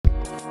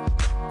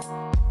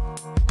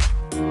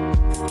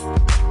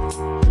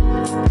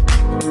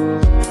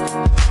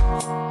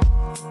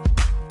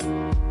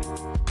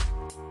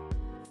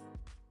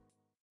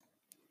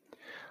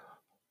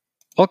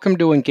Welcome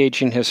to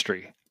Engaging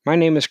History. My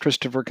name is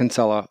Christopher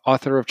Kinsella,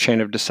 author of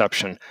Chain of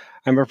Deception.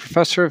 I'm a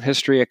professor of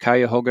history at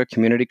Cuyahoga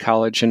Community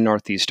College in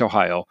Northeast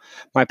Ohio.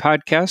 My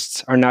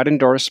podcasts are not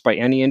endorsed by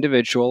any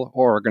individual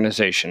or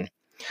organization.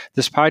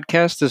 This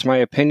podcast is my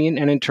opinion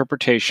and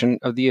interpretation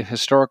of the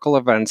historical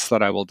events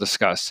that I will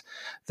discuss.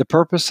 The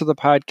purpose of the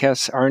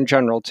podcasts are in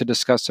general to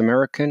discuss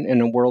American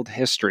and world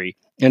history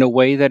in a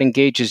way that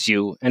engages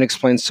you and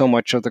explains so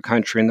much of the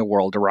country and the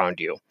world around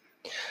you.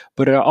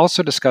 But I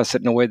also discuss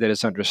it in a way that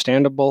is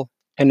understandable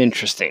and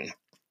interesting.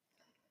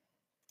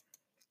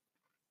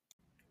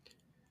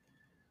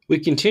 We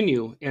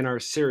continue in our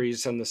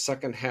series on the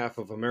second half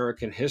of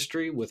American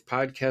history with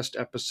podcast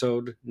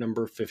episode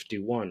number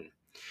 51.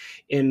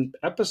 In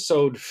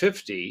episode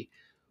 50,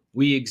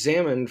 we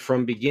examined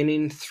from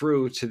beginning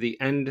through to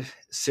the end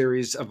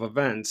series of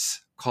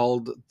events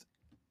called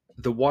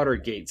the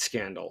Watergate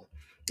Scandal,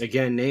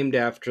 again named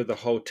after the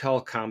hotel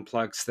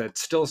complex that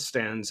still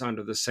stands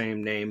under the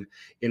same name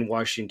in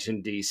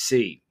Washington,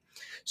 D.C.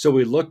 So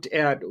we looked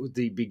at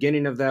the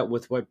beginning of that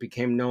with what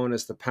became known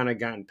as the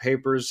Pentagon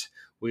Papers.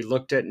 We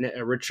looked at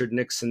Richard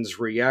Nixon's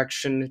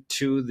reaction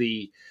to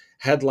the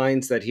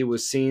headlines that he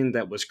was seeing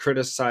that was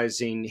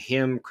criticizing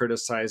him,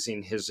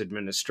 criticizing his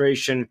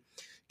administration,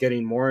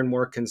 getting more and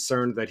more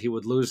concerned that he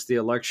would lose the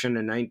election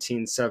in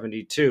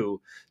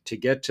 1972 to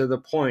get to the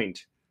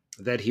point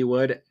that he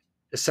would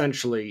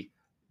essentially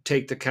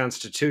take the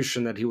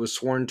Constitution that he was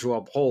sworn to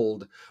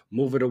uphold,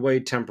 move it away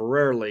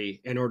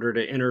temporarily in order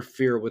to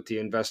interfere with the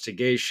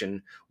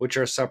investigation, which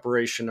our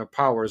separation of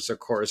powers, of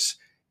course,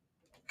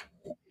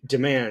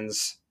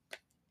 demands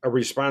a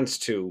response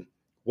to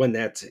when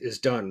that is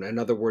done. In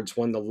other words,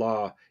 when the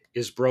law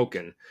is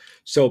broken.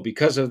 So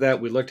because of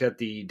that, we looked at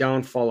the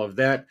downfall of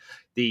that,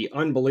 the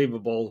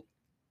unbelievable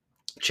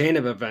chain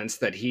of events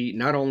that he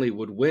not only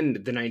would win the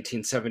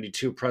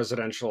 1972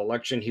 presidential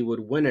election, he would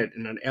win it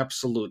in an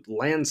absolute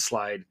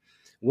landslide,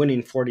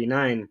 winning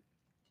 49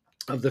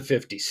 of the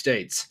 50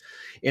 states.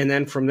 And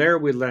then from there,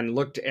 we then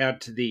looked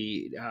at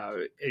the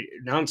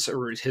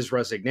his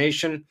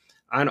resignation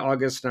on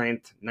August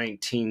 9th,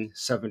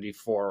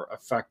 1974,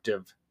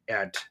 effective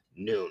at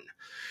noon.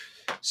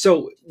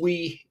 So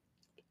we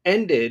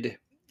ended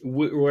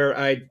where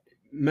I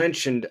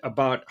mentioned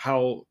about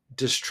how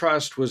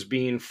distrust was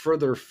being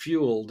further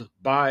fueled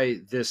by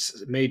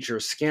this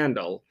major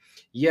scandal,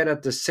 yet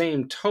at the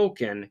same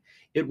token,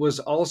 it was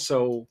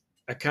also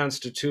a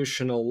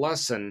constitutional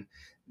lesson,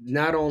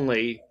 not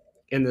only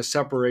in the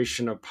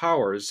separation of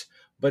powers,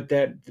 but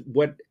that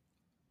what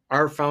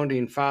our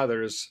founding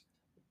fathers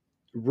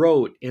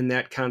wrote in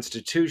that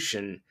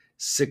Constitution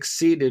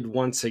succeeded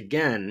once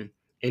again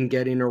in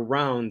getting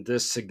around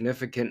this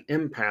significant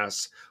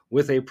impasse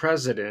with a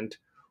president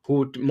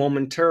who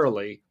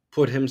momentarily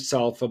put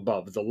himself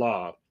above the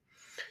law.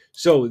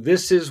 So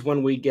this is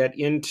when we get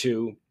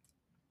into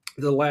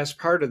the last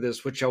part of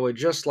this, which I would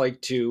just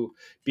like to,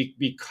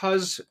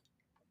 because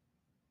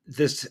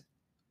this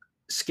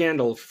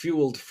scandal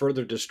fueled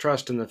further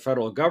distrust in the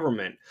federal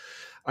government,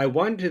 I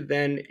wanted to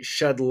then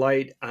shed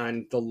light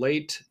on the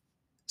late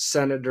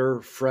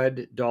Senator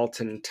Fred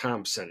Dalton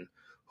Thompson,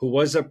 who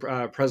was a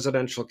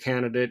presidential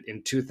candidate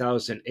in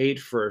 2008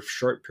 for a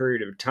short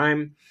period of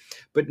time.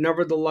 But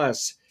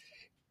nevertheless,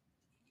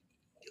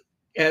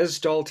 as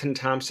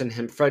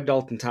Fred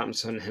Dalton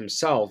Thompson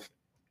himself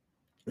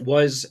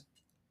was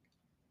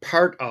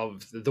part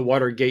of the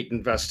Watergate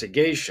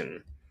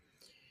investigation,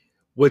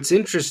 what's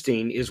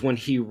interesting is when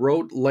he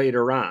wrote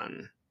later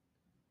on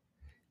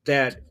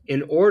that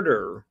in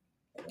order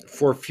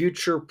for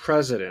future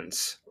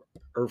presidents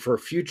or for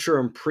future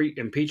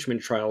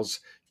impeachment trials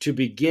to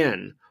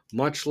begin,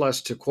 much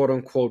less to quote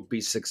unquote be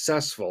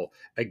successful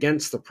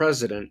against the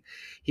president,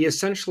 he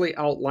essentially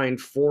outlined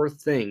four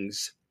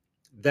things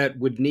that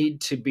would need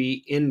to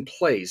be in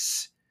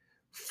place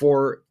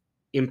for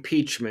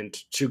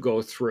impeachment to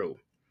go through.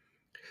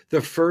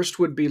 The first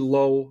would be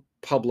low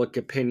public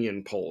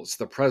opinion polls,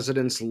 the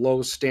president's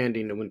low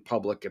standing in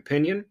public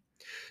opinion.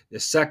 The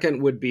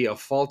second would be a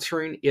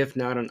faltering, if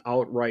not an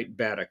outright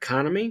bad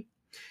economy.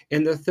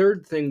 And the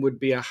third thing would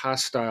be a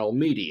hostile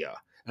media,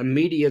 a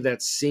media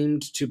that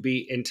seemed to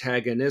be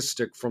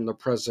antagonistic from the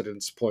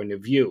president's point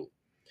of view.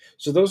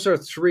 So those are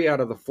three out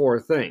of the four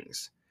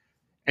things.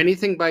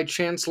 Anything by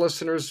chance,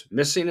 listeners,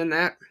 missing in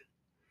that?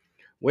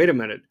 Wait a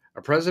minute.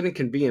 A president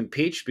can be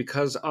impeached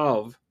because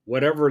of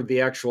whatever the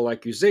actual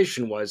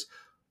accusation was.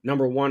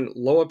 Number one,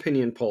 low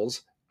opinion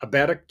polls,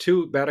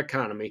 two, bad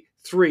economy,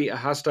 three, a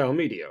hostile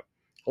media.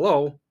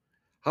 Hello?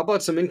 How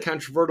about some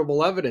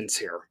incontrovertible evidence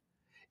here?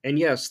 And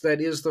yes,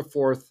 that is the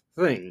fourth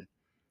thing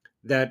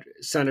that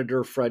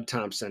Senator Fred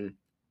Thompson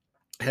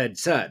had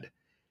said.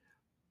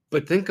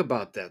 But think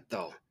about that,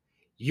 though.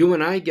 You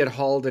and I get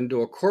hauled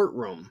into a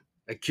courtroom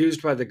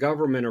accused by the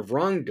government of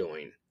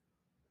wrongdoing.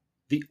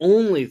 The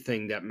only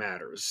thing that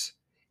matters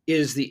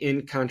is the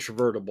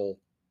incontrovertible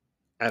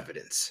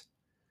evidence.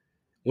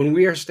 When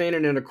we are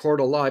standing in a court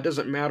of law, it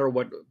doesn't matter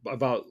what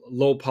about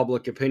low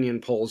public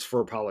opinion polls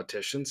for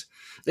politicians.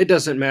 It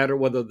doesn't matter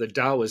whether the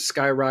Dow is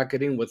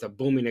skyrocketing with a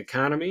booming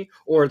economy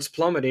or it's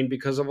plummeting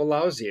because of a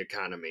lousy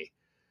economy.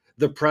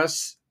 The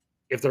press,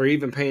 if they're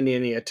even paying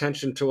any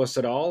attention to us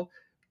at all,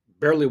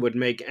 barely would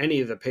make any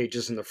of the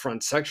pages in the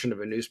front section of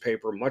a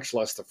newspaper, much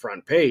less the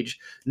front page.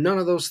 None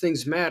of those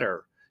things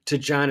matter to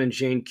John and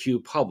Jane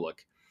Q.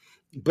 Public.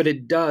 But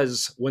it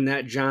does when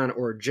that John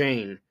or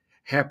Jane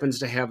happens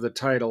to have the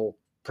title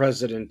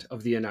President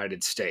of the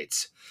United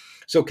States.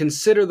 So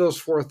consider those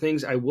four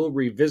things. I will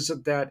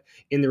revisit that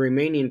in the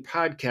remaining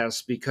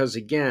podcasts because,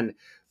 again,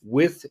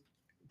 with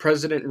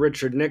President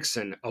Richard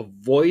Nixon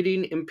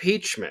avoiding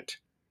impeachment,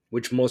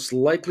 which most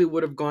likely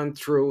would have gone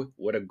through,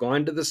 would have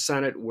gone to the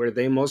Senate, where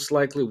they most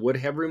likely would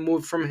have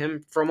removed from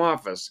him from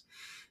office.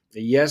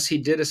 Yes, he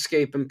did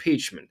escape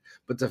impeachment,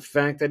 but the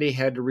fact that he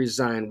had to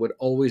resign would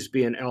always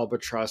be an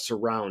albatross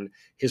around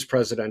his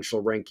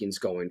presidential rankings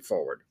going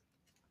forward.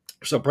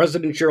 So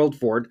President Gerald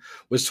Ford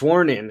was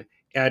sworn in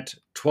at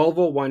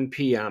 12:01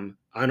 p.m.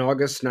 on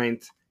August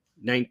 9th,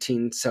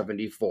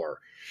 1974.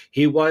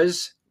 He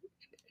was,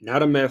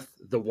 not a myth,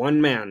 the one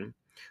man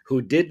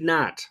who did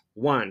not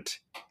want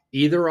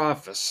either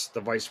office, the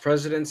vice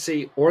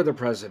presidency or the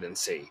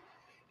presidency,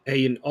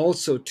 and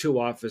also two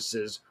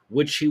offices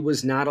which he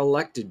was not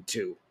elected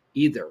to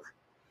either.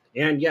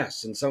 And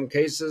yes, in some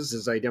cases,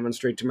 as I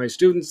demonstrate to my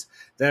students,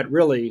 that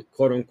really,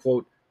 quote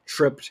unquote,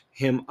 tripped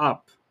him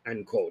up,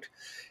 end quote.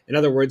 In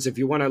other words, if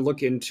you want to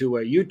look into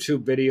a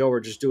YouTube video or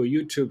just do a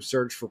YouTube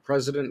search for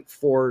President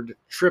Ford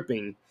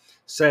tripping,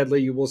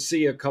 sadly, you will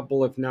see a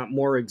couple, if not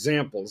more,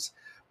 examples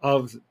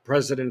of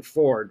President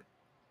Ford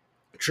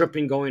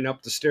tripping going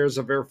up the stairs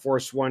of Air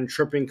Force One,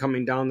 tripping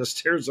coming down the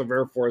stairs of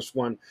Air Force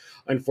One,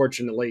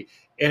 unfortunately.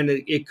 And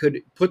it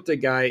could put the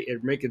guy,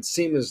 it make it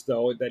seem as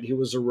though that he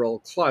was a real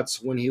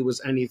klutz when he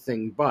was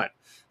anything but.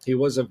 He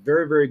was a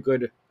very, very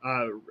good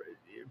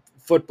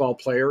football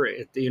player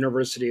at the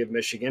University of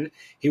Michigan.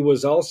 He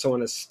was also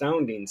an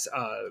astounding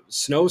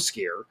snow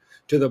skier,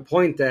 to the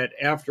point that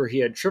after he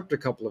had tripped a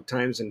couple of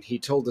times and he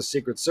told the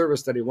Secret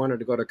Service that he wanted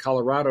to go to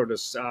Colorado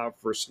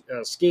for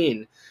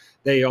skiing,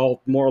 they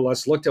all more or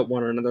less looked at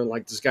one another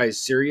like, this guy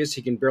is serious.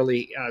 He can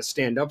barely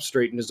stand up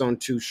straight in his own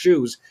two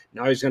shoes.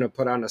 Now he's going to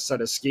put on a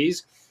set of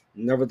skis.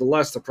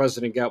 Nevertheless, the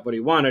president got what he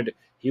wanted.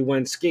 He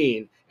went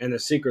skiing, and the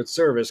Secret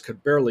Service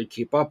could barely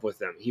keep up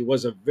with him. He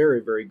was a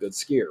very, very good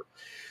skier.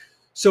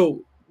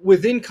 So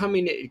within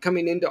coming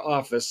into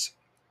office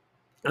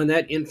on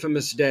that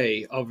infamous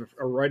day of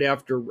right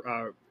after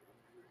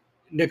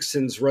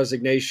Nixon's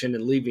resignation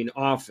and leaving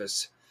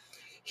office,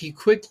 he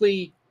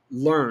quickly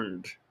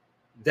learned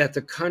that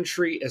the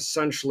country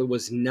essentially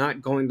was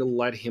not going to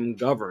let him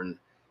govern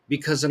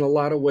because in a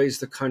lot of ways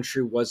the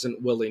country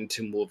wasn't willing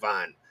to move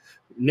on.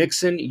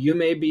 Nixon, you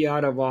may be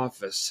out of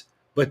office,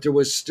 but there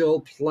was still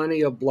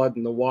plenty of blood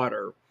in the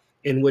water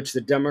in which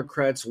the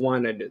Democrats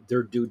wanted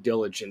their due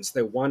diligence.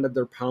 They wanted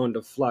their pound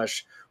of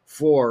flesh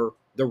for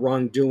the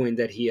wrongdoing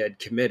that he had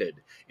committed.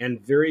 And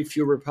very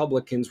few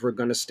Republicans were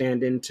going to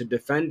stand in to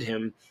defend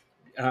him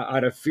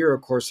out of fear,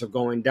 of course, of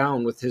going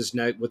down with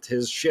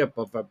his ship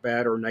of a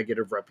bad or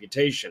negative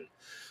reputation.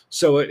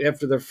 So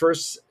after the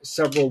first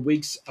several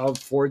weeks of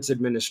Ford's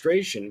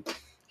administration,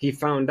 he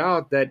found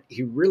out that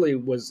he really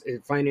was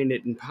finding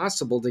it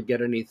impossible to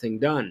get anything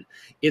done.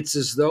 It's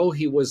as though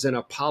he was in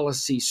a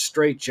policy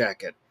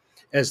straitjacket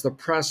as the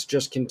press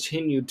just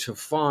continued to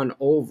fawn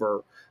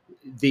over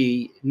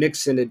the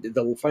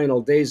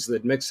final days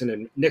of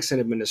the Nixon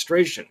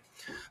administration.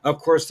 Of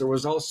course, there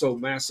was also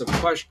massive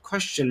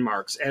question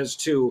marks as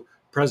to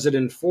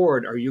President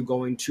Ford. Are you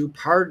going to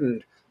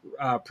pardon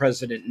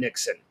President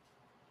Nixon?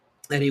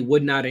 And he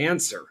would not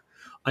answer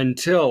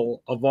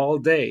until, of all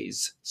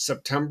days,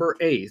 September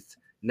 8th,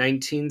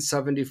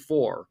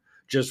 1974,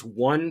 just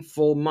one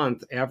full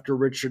month after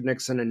Richard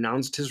Nixon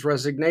announced his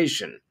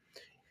resignation.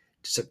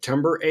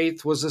 September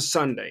 8th was a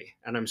Sunday,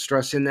 and I'm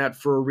stressing that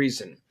for a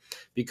reason,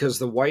 because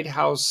the White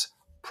House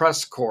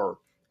press corps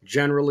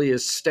generally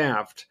is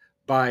staffed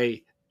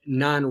by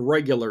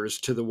non-regulars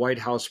to the White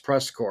House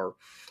press corps.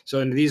 So,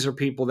 and these are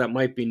people that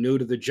might be new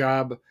to the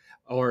job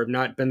or have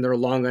not been there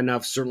long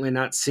enough, certainly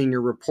not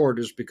senior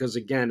reporters, because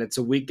again, it's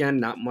a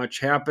weekend, not much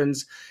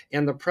happens.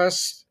 And the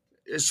press,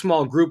 a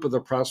small group of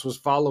the press was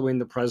following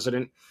the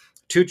president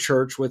to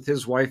church with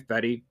his wife,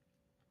 Betty,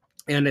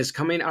 and is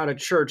coming out of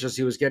church as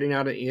he was getting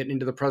out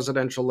into the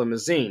presidential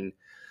limousine.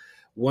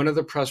 One of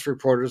the press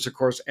reporters, of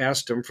course,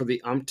 asked him for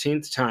the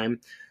umpteenth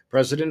time,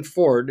 President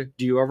Ford,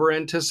 do you ever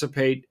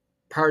anticipate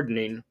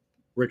pardoning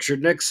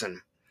Richard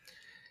Nixon?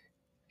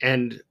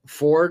 And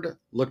Ford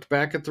looked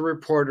back at the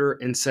reporter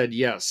and said,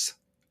 yes,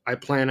 I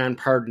plan on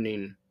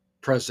pardoning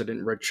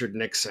President Richard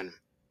Nixon,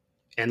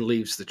 and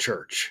leaves the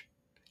church.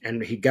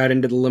 And he got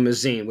into the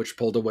limousine, which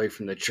pulled away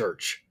from the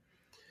church.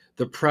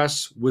 The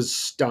press was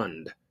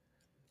stunned,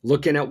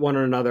 looking at one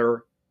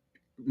another,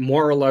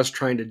 more or less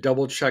trying to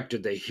double check,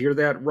 did they hear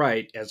that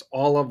right, as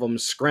all of them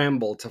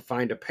scrambled to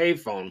find a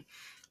payphone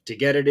to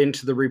get it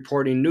into the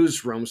reporting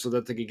newsroom so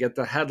that they could get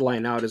the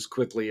headline out as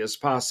quickly as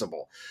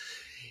possible.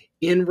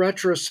 In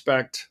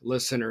retrospect,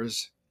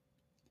 listeners,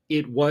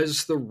 it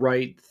was the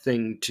right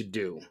thing to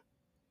do,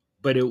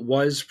 but it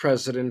was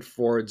President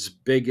Ford's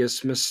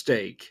biggest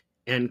mistake.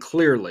 And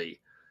clearly,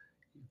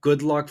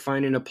 good luck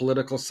finding a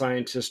political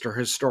scientist or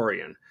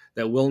historian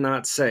that will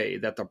not say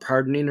that the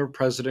pardoning of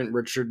President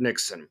Richard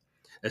Nixon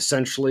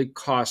essentially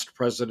cost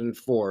President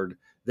Ford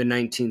the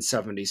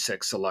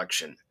 1976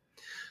 election.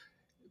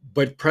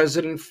 But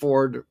President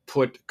Ford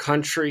put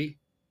country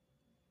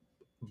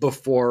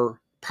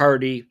before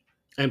party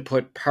and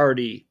put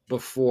party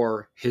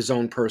before his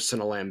own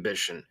personal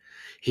ambition.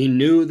 He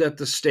knew that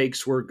the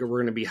stakes were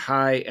going to be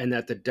high and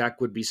that the deck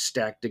would be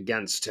stacked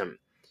against him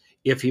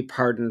if he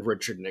pardoned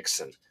Richard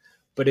Nixon.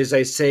 But as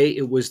I say,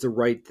 it was the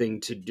right thing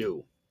to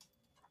do.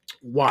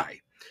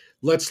 Why?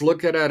 Let's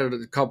look at it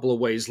a couple of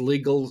ways,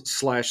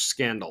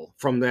 legal/scandal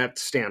from that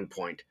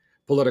standpoint,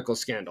 political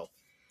scandal.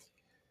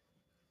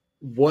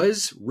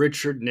 Was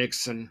Richard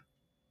Nixon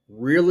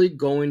really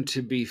going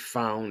to be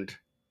found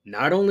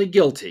not only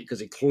guilty, because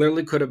he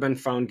clearly could have been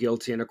found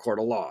guilty in a court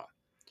of law,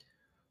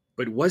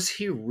 but was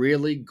he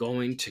really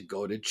going to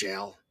go to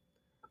jail?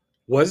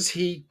 Was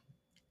he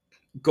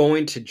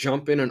going to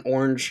jump in an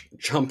orange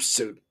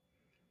jumpsuit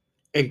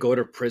and go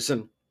to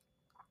prison?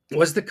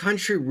 Was the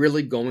country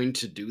really going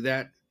to do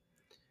that?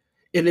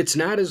 And it's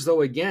not as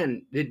though,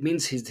 again, it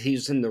means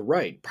he's in the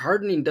right.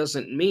 Pardoning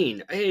doesn't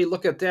mean, hey,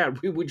 look at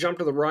that. We jumped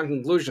to the wrong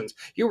conclusions.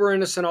 You were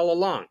innocent all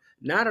along.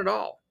 Not at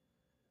all.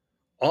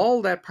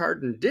 All that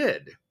pardon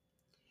did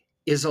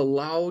is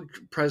allowed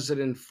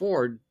President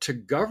Ford to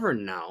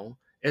govern now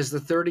as the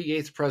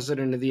 38th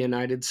president of the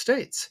United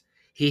States.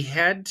 He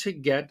had to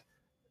get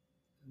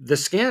the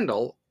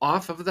scandal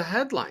off of the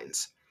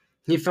headlines.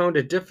 He found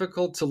it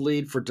difficult to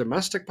lead for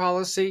domestic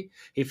policy.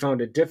 He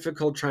found it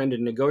difficult trying to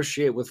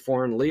negotiate with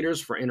foreign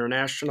leaders for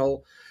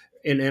international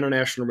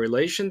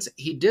relations.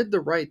 He did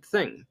the right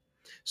thing.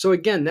 So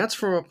again, that's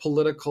from a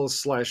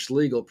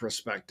political/legal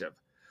perspective.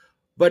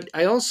 But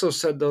I also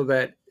said, though,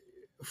 that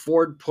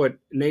Ford put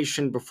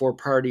nation before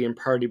party and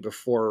party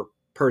before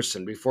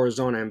person, before his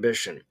own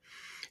ambition.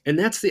 And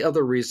that's the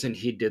other reason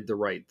he did the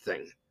right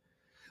thing.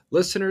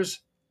 Listeners,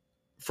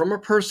 from a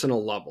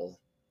personal level,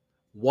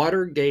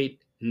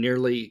 Watergate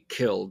nearly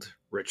killed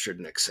Richard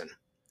Nixon.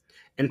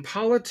 And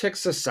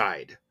politics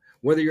aside,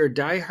 whether you're a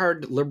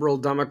diehard liberal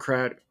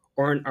Democrat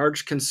or an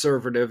arch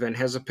conservative and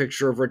has a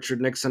picture of Richard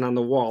Nixon on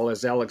the wall,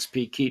 as Alex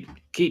P.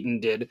 Keaton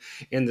did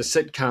in the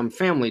sitcom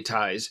Family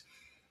Ties,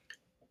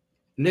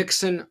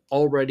 Nixon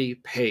already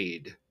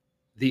paid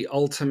the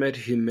ultimate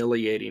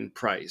humiliating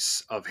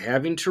price of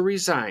having to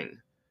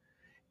resign,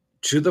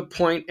 to the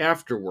point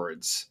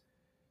afterwards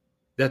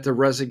that the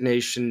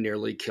resignation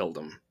nearly killed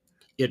him.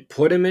 It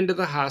put him into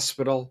the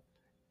hospital.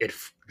 It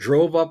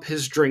drove up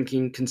his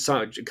drinking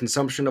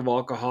consumption of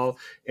alcohol.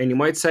 And you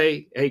might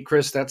say, hey,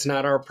 Chris, that's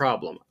not our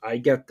problem. I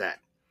get that.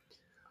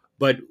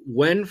 But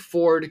when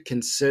Ford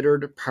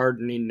considered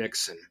pardoning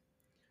Nixon,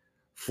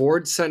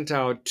 Ford sent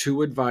out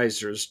 2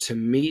 advisors to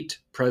meet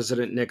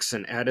President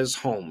Nixon at his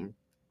home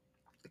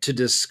to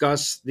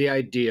discuss the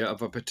idea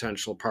of a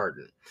potential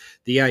pardon.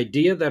 The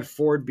idea that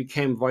Ford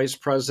became vice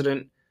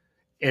president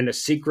and a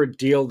secret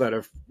deal that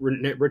if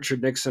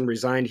Richard Nixon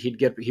resigned,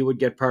 he would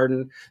get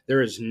pardoned.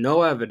 There is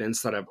no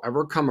evidence that I've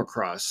ever come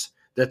across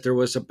that there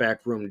was a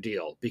backroom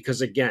deal, because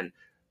again,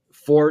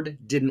 Ford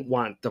didn't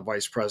want the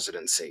vice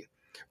presidency.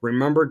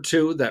 Remember,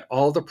 too, that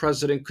all the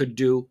president could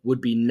do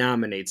would be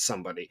nominate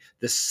somebody.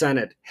 The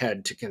Senate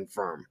had to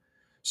confirm.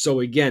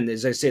 So again,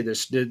 as I say,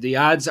 the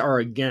odds are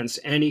against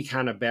any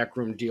kind of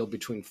backroom deal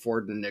between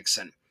Ford and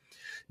Nixon.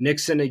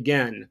 Nixon,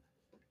 again,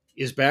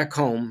 is back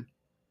home,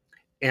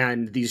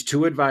 and these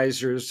 2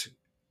 advisors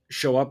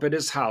show up at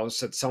his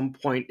house at some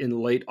point in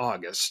late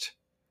August,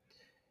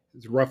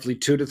 roughly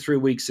 2 to 3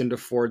 weeks into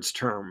Ford's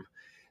term.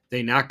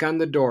 They knock on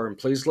the door, and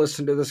please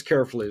listen to this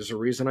carefully. There's a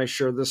reason I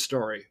share this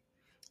story.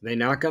 They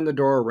knock on the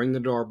door, ring the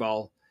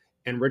doorbell,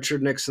 and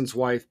Richard Nixon's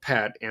wife,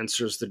 Pat,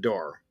 answers the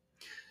door.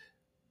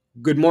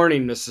 Good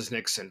morning, Mrs.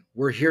 Nixon.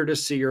 We're here to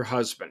see your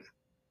husband.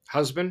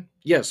 Husband?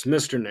 Yes,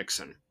 Mr.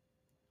 Nixon.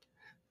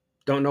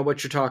 Don't know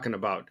what you're talking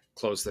about.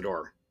 Close the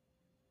door.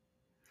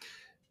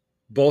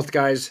 Both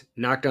guys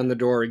knocked on the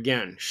door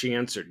again. She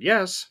answered,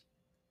 yes.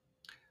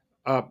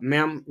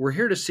 Ma'am, we're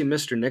here to see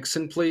Mr.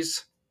 Nixon,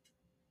 please.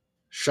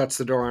 Shuts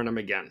the door on him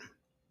again.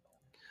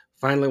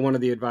 Finally, one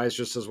of the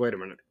advisors says, wait a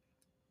minute.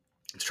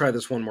 Let's try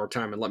this one more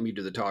time and let me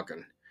do the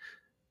talking.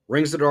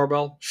 Rings the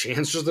doorbell. She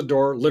answers the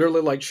door, literally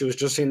like she was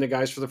just seeing the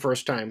guys for the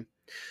first time.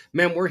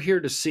 Ma'am, we're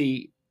here to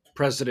see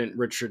President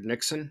Richard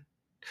Nixon.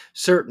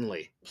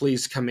 Certainly.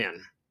 Please come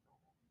in.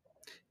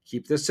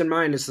 Keep this in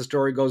mind as the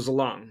story goes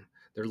along.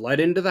 They're led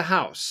into the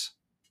house.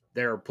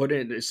 They're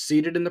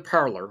seated in the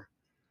parlor,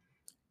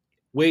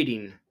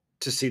 waiting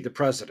to see the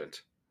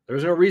president.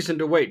 There's no reason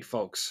to wait,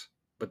 folks,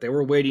 but they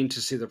were waiting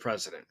to see the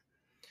president.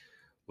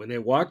 When they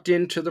walked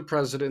into the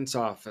president's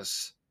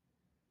office,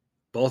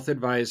 both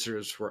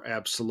advisors were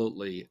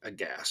absolutely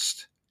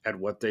aghast at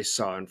what they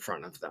saw in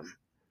front of them.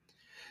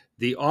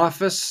 The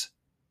office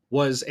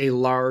was a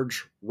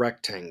large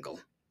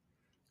rectangle,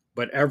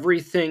 but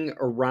everything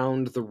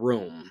around the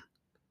room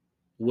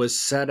was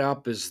set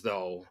up as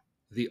though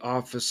the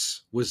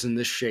office was in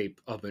the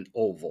shape of an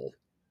oval,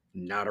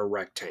 not a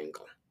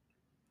rectangle.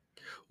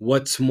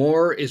 What's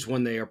more is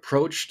when they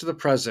approached the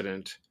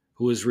president,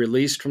 who was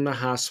released from the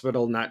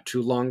hospital not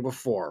too long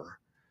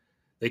before,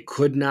 they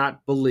could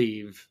not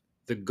believe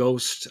the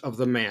ghost of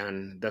the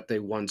man that they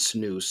once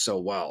knew so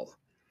well.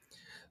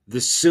 The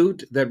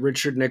suit that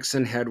Richard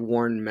Nixon had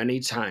worn many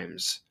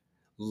times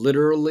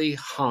literally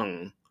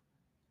hung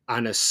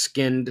on a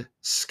skinned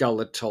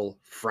skeletal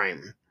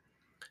frame.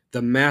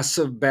 The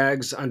massive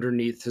bags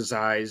underneath his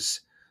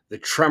eyes, the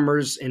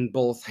tremors in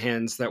both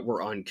hands that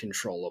were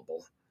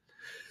uncontrollable.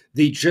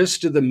 The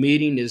gist of the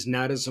meeting is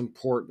not as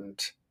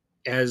important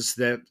as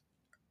that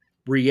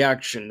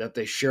reaction that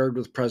they shared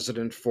with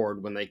President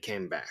Ford when they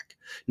came back.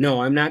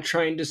 No, I'm not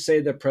trying to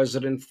say that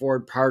President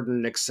Ford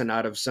pardoned Nixon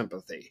out of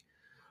sympathy,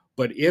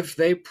 but if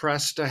they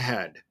pressed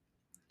ahead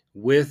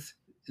with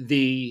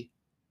the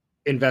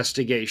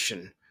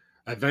investigation,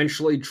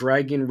 eventually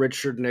dragging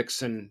Richard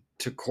Nixon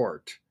to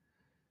court,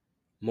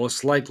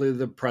 most likely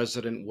the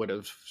president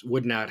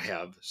would not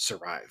have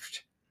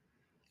survived.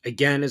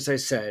 Again, as I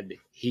said,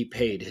 he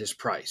paid his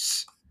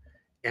price.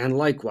 And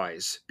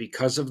likewise,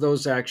 because of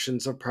those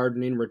actions of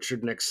pardoning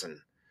Richard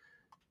Nixon,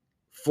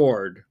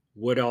 Ford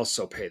would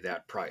also pay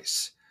that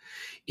price.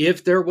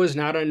 If there was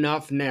not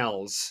enough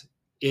nails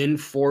in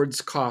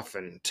Ford's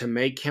coffin to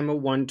make him a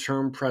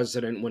one-term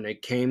president when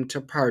it came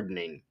to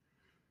pardoning,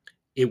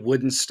 it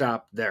wouldn't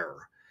stop there,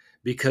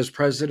 because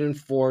President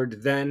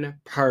Ford then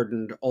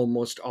pardoned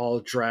almost all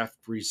draft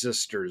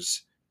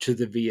resistors to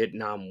the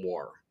Vietnam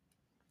War.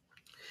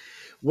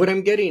 What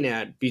I'm getting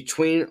at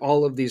between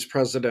all of these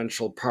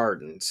presidential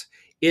pardons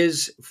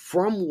is,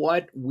 from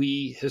what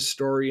we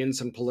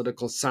historians and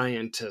political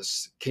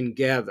scientists can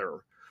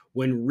gather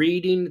when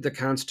reading the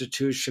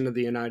Constitution of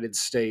the United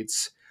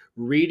States,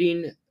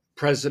 reading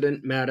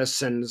President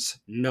Madison's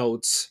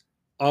notes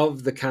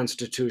of the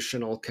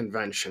Constitutional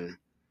Convention,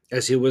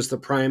 as he was the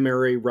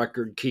primary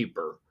record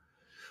keeper,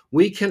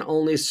 we can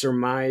only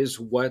surmise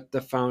what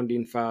the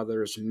Founding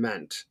Fathers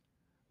meant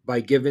by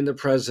giving the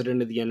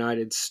President of the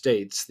United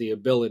States the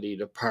ability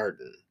to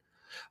pardon.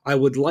 I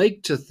would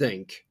like to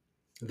think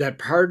that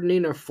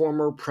pardoning a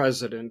former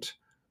president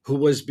who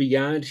was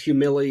beyond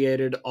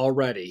humiliated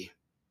already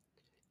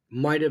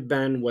might have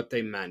been what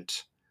they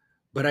meant.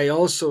 But I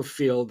also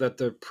feel that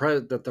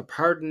the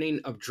pardoning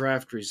of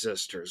draft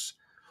resistors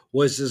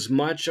was as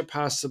much a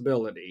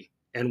possibility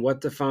and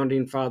what the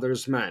Founding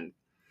Fathers meant,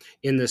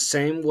 in the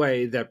same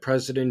way that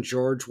President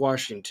George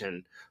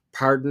Washington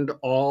pardoned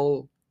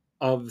all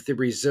of the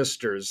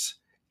resistors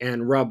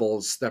and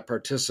rebels that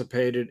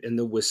participated in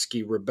the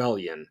Whiskey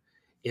Rebellion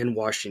in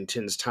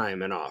Washington's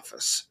time in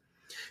office.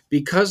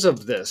 Because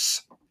of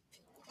this,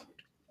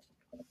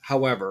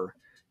 however,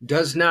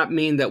 does not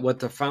mean that what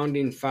the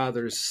Founding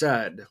Fathers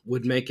said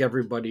would make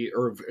everybody,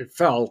 or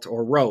felt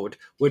or wrote,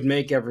 would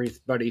make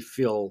everybody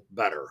feel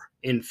better.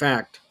 In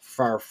fact,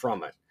 far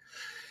from it.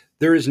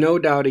 There is no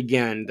doubt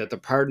again that the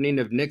pardoning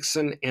of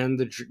Nixon and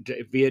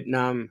the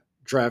Vietnam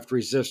draft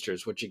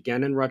resistors, which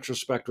again in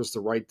retrospect was the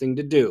right thing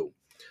to do,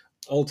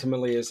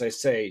 ultimately, as I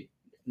say,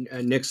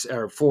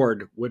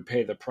 Ford would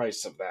pay the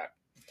price of that.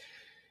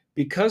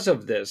 Because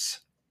of this,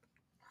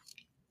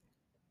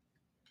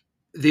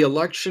 the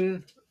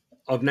election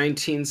of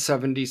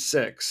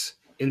 1976,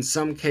 in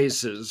some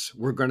cases,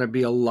 were going to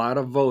be a lot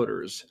of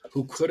voters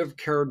who could have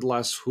cared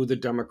less who the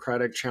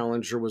Democratic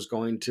challenger was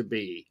going to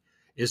be,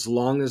 as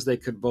long as they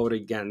could vote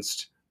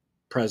against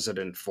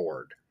President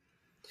Ford.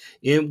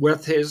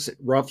 With his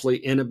roughly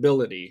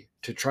inability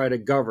to try to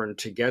govern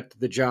to get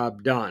the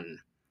job done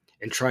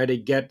and try to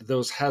get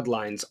those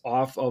headlines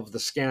off of the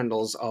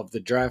scandals of the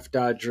draft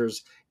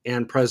dodgers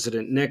and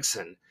President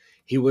Nixon,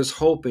 he was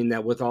hoping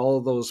that with all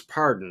of those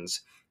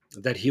pardons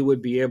that he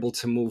would be able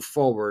to move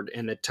forward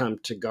and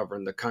attempt to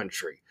govern the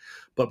country.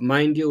 But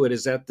mind you, it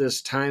is at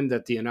this time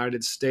that the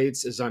United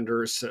States is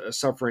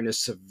suffering a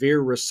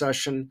severe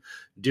recession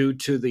due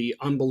to the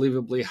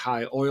unbelievably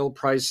high oil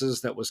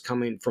prices that was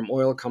coming from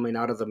oil coming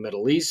out of the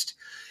Middle East.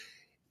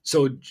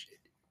 So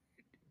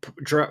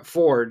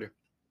Ford,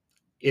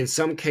 in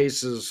some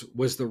cases,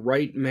 was the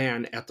right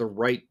man at the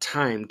right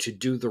time to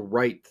do the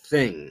right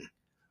thing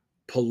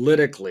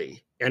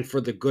politically and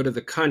for the good of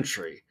the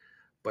country.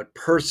 But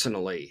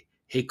personally,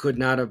 he could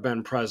not have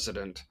been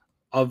president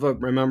of a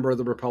member of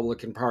the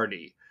Republican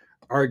Party,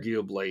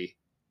 arguably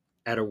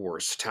at a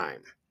worse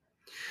time.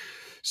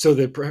 So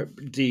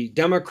the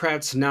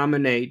Democrats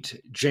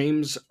nominate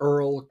James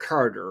Earl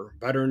Carter,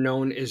 better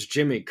known as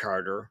Jimmy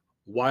Carter,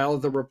 while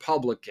the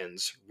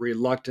Republicans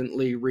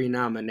reluctantly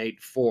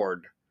nominate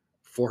Ford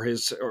for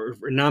his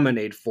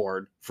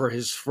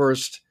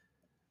first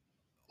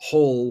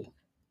whole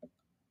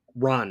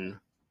run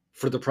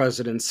for the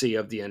presidency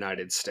of the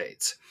United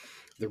States.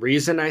 The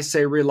reason I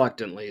say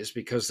reluctantly is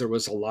because there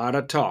was a lot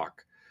of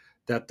talk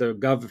that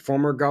the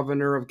former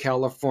governor of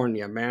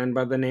California, a man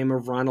by the name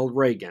of Ronald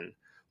Reagan,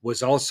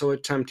 was also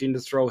attempting to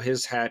throw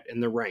his hat in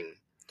the ring.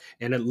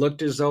 And it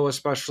looked as though,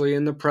 especially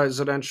in the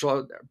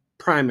presidential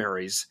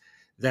primaries,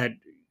 that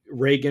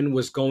Reagan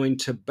was going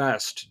to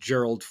best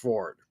Gerald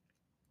Ford.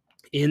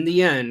 In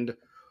the end,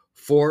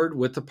 Ford,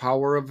 with the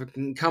power of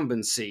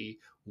incumbency,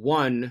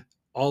 won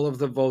all of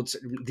the votes,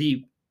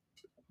 the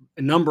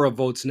number of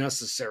votes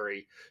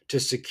necessary to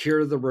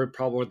secure the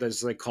Republican,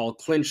 as they call,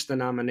 clinch the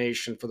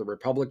nomination for the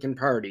Republican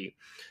Party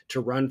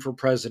to run for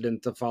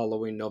president the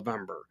following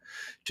November.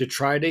 To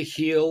try to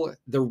heal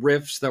the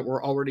rifts that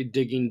were already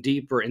digging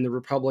deeper in the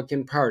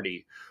Republican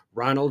Party,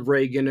 Ronald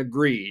Reagan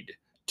agreed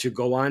to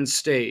go on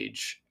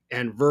stage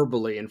and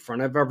verbally, in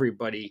front of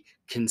everybody,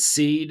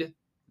 concede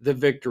the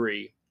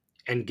victory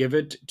and give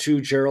it to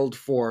Gerald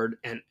Ford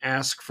and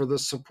ask for the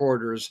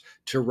supporters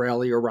to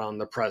rally around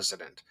the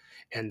president.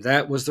 And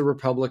that was the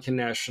Republican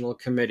National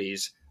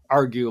Committee's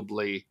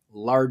arguably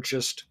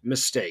largest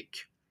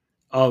mistake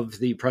of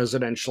the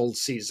presidential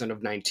season of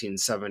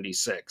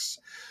 1976.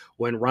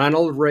 When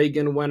Ronald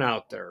Reagan went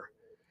out there,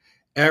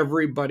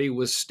 everybody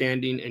was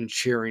standing and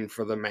cheering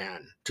for the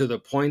man, to the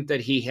point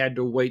that he had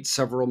to wait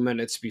several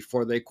minutes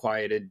before they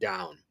quieted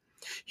down.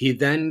 He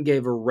then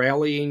gave a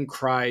rallying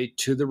cry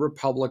to the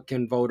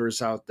Republican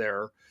voters out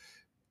there,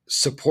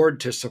 support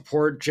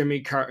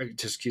Jimmy Carter.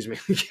 Excuse me,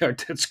 yeah,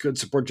 that's good.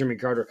 Support Jimmy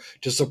Carter,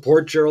 to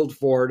support Gerald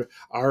Ford,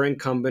 our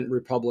incumbent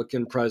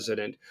Republican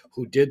president,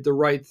 who did the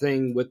right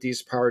thing with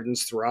these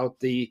pardons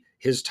throughout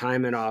his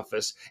time in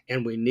office.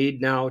 And we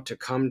need now to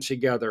come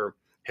together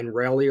and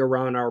rally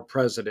around our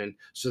president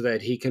so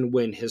that he can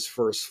win his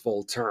first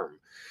full term.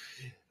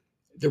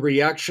 The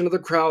reaction of the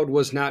crowd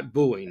was not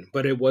booing,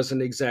 but it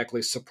wasn't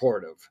exactly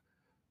supportive.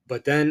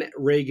 But then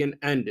Reagan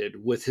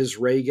ended with his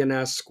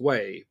Reagan-esque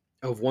way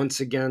of once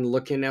again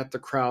looking at the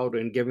crowd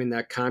and giving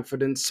that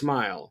confident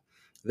smile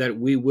that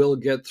we will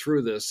get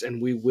through this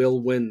and we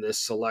will win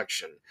this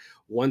election.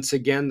 Once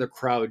again, the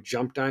crowd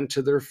jumped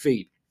onto their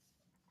feet,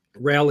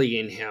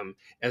 rallying him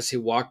as he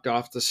walked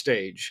off the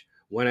stage,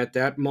 when at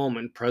that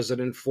moment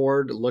President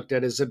Ford looked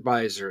at his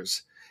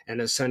advisors and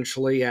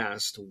essentially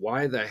asked,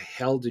 "Why the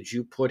hell did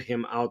you put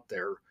him out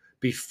there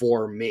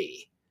before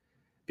me?"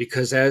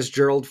 Because as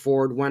Gerald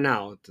Ford went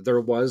out, there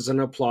was an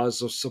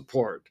applause of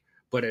support,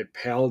 but it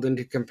paled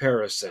into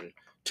comparison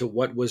to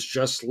what was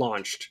just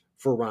launched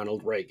for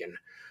Ronald Reagan.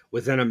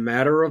 Within a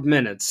matter of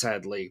minutes,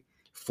 sadly,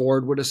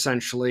 Ford would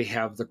essentially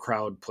have the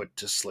crowd put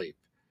to sleep.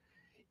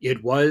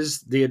 It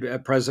was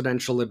the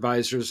presidential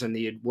advisors and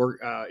the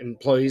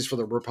employees for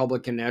the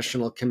Republican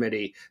National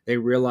Committee. They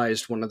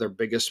realized one of their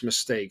biggest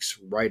mistakes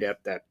right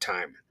at that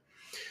time.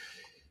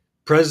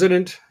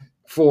 President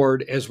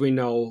Ford, as we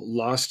know,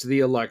 lost the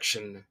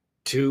election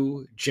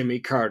to Jimmy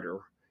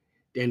Carter.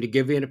 And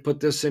to put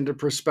this into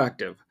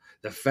perspective,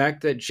 the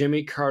fact that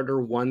Jimmy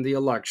Carter won the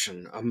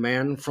election, a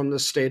man from the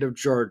state of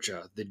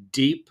Georgia, the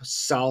deep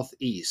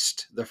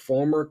Southeast, the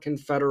former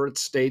Confederate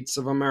States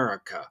of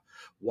America.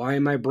 Why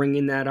am I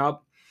bringing that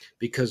up?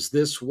 Because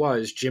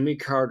Jimmy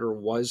Carter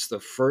was the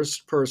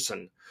first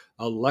person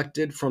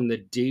elected from the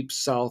deep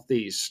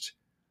Southeast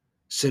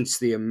since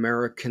the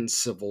American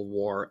Civil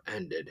War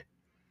ended.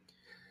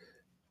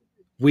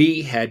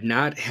 We had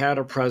not had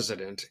a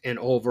president in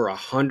over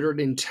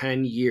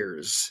 110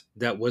 years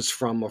that was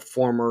from a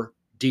former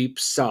Deep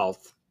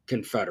South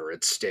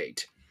Confederate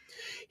state.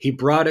 He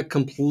brought a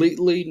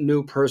completely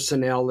new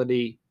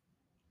personality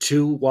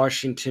to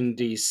Washington,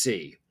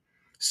 D.C.,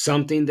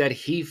 something that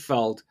he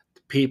felt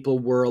people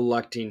were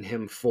electing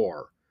him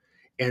for.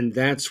 And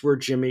that's where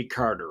Jimmy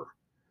Carter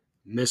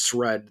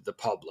misread the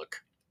public.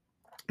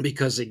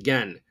 Because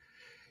again,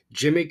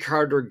 Jimmy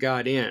Carter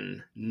got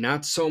in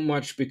not so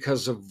much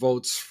because of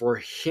votes for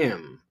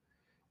him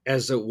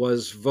as it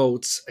was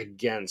votes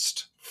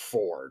against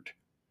Ford.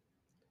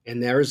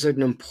 And there's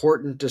an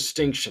important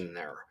distinction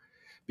there,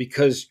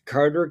 because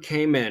Carter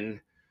came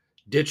in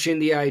ditching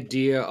the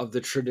idea of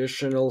the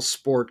traditional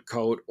sport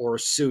coat or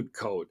suit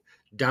coat,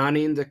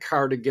 donning the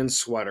cardigan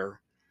sweater,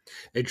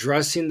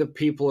 addressing the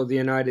people of the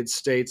United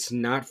States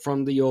not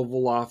from the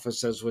Oval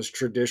Office as was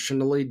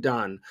traditionally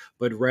done,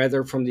 but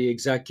rather from the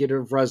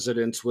executive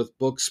residence with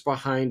books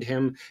behind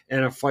him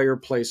and a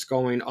fireplace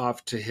going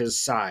off to his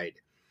side.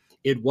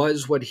 It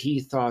was what he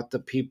thought the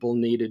people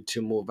needed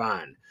to move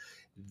on.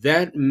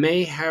 That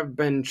may have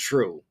been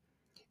true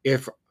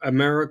if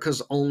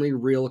America's only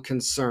real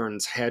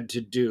concerns had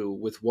to do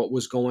with what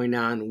was going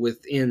on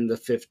within the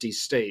 50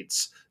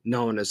 states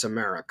known as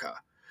America.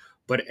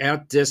 But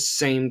at this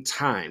same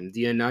time,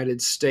 the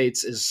United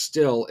States is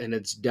still in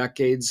its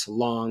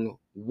decades-long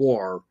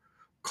war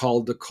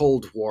called the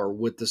Cold War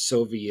with the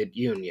Soviet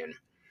Union.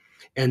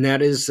 And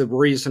that is the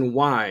reason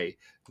why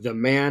the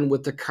man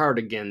with the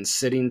cardigan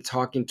sitting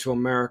talking to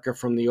America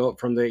from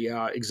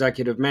the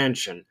executive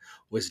mansion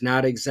was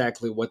not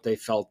exactly what they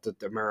felt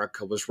that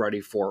America was ready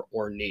for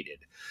or needed.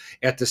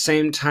 At the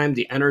same time,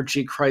 the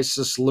energy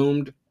crisis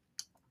loomed,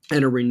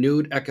 and a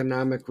renewed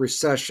economic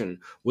recession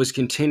was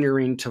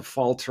continuing to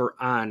falter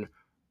on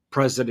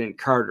President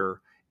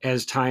Carter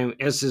as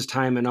his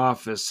time in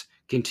office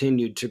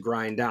continued to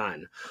grind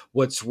on.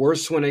 What's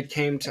worse when it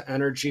came to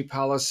energy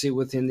policy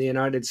within the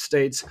United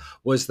States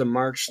was the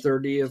March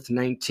 30th,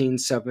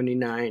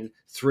 1979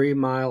 Three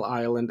Mile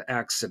Island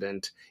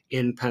accident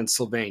in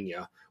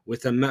Pennsylvania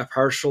with a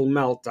partial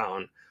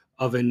meltdown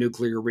of a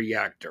nuclear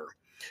reactor.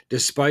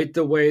 Despite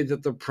the way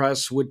that the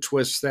press would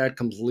twist that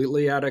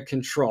completely out of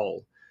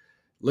control,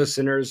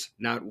 listeners,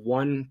 not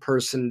one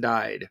person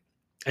died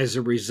as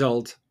a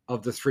result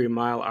of the 3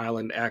 Mile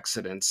Island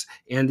accidents,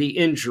 and the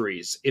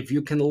injuries, if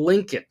you can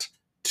link it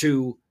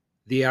to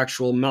the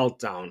actual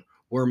meltdown,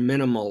 were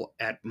minimal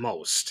at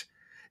most.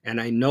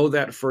 And I know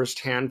that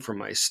firsthand from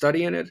my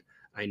study in it.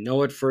 I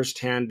know it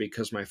firsthand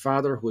because my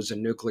father, who was a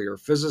nuclear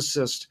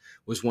physicist,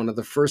 was one of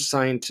the first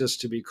scientists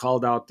to be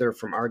called out there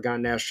from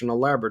Argonne National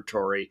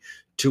Laboratory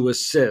to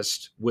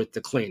assist with the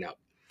cleanup.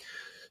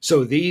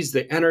 So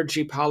the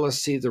energy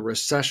policy, the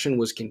recession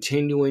was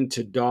continuing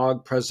to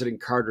dog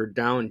President Carter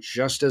down,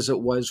 just as it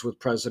was with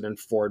President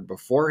Ford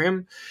before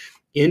him.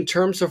 In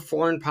terms of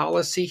foreign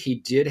policy, he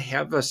did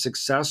have a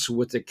success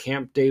with the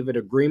Camp David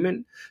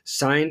Agreement,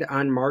 signed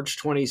on March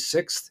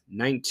 26,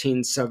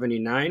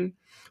 1979,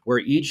 where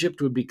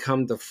Egypt would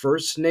become the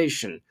first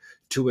nation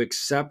to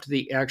accept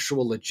the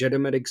actual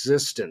legitimate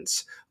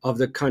existence of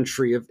the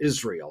country of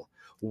Israel.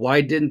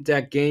 Why didn't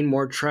that gain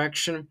more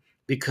traction?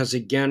 Because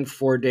again,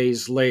 4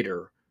 days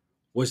later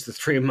was the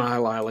 3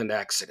 Mile Island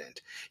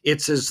accident.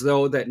 It's as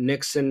though that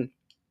Nixon,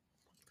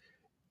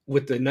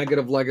 with the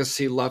negative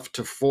legacy left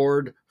to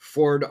Ford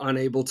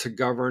unable to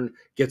govern,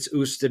 gets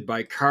ousted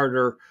by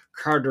Carter.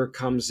 Carter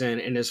comes in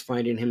and is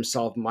finding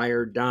himself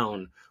mired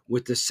down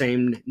with the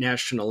same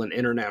national and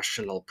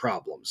international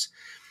problems.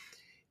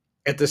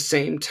 At the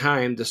same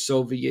time, the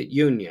Soviet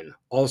Union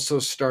also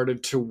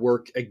started to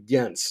work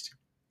against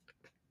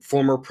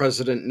former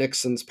President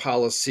Nixon's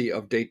policy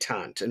of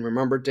détente. And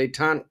remember,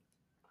 détente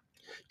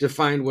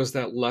defined was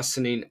that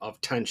lessening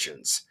of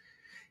tensions.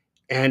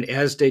 And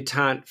as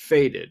détente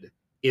faded,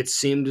 it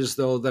seemed as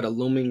though that a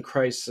looming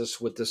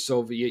crisis with the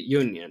Soviet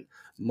Union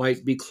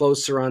might be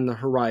closer on the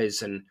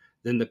horizon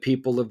than the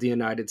people of the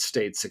United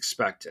States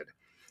expected.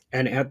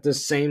 And at the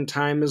same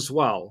time as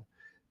well,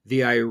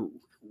 the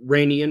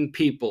Iranian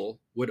people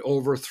would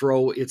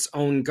overthrow its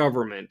own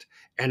government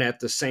and at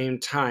the same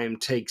time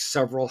take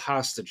several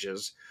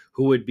hostages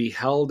who would be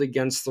held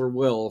against their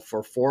will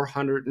for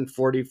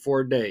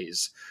 444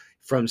 days,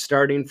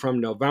 starting from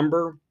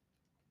November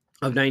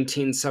of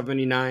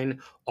 1979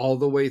 all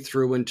the way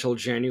through until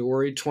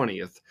January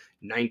 20th,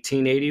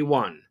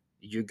 1981.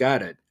 You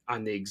got it,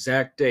 on the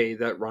exact day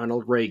that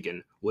Ronald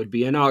Reagan would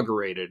be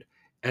inaugurated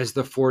as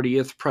the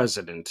 40th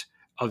president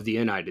of the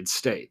United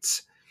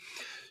States.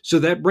 So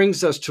that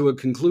brings us to a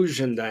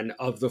conclusion then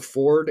of the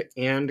Ford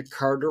and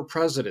Carter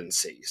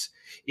presidencies.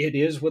 It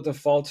is with a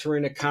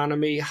faltering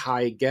economy,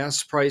 high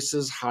gas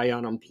prices, high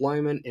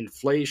unemployment,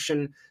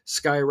 inflation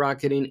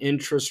skyrocketing,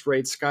 interest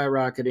rates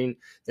skyrocketing,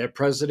 that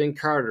President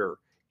Carter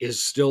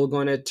is still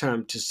going to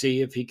attempt to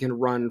see if he can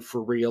run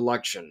for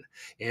re-election.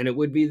 And it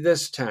would be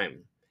this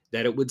time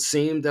that it would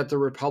seem that the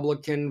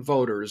Republican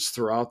voters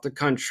throughout the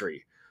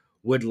country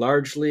would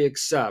largely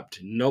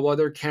accept no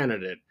other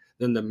candidate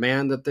than the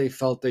man that they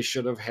felt they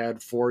should have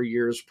had 4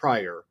 years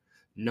prior,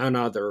 none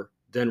other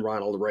than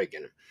Ronald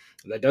Reagan.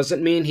 That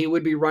doesn't mean he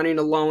would be running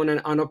alone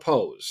and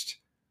unopposed,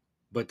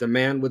 but the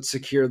man would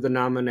secure the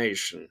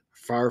nomination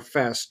far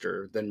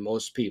faster than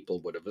most people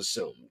would have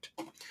assumed.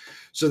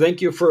 So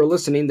thank you for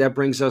listening. That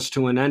brings us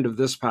to an end of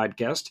this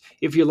podcast.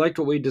 If you liked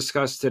what we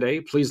discussed today,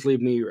 please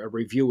leave me a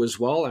review as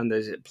well on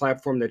the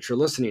platform that you're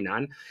listening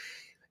on.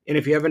 And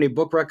if you have any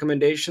book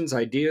recommendations,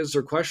 ideas,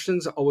 or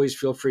questions, always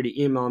feel free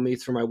to email me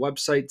through my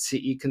website,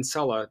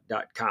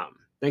 cekinsella.com.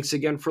 Thanks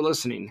again for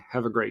listening.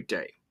 Have a great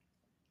day.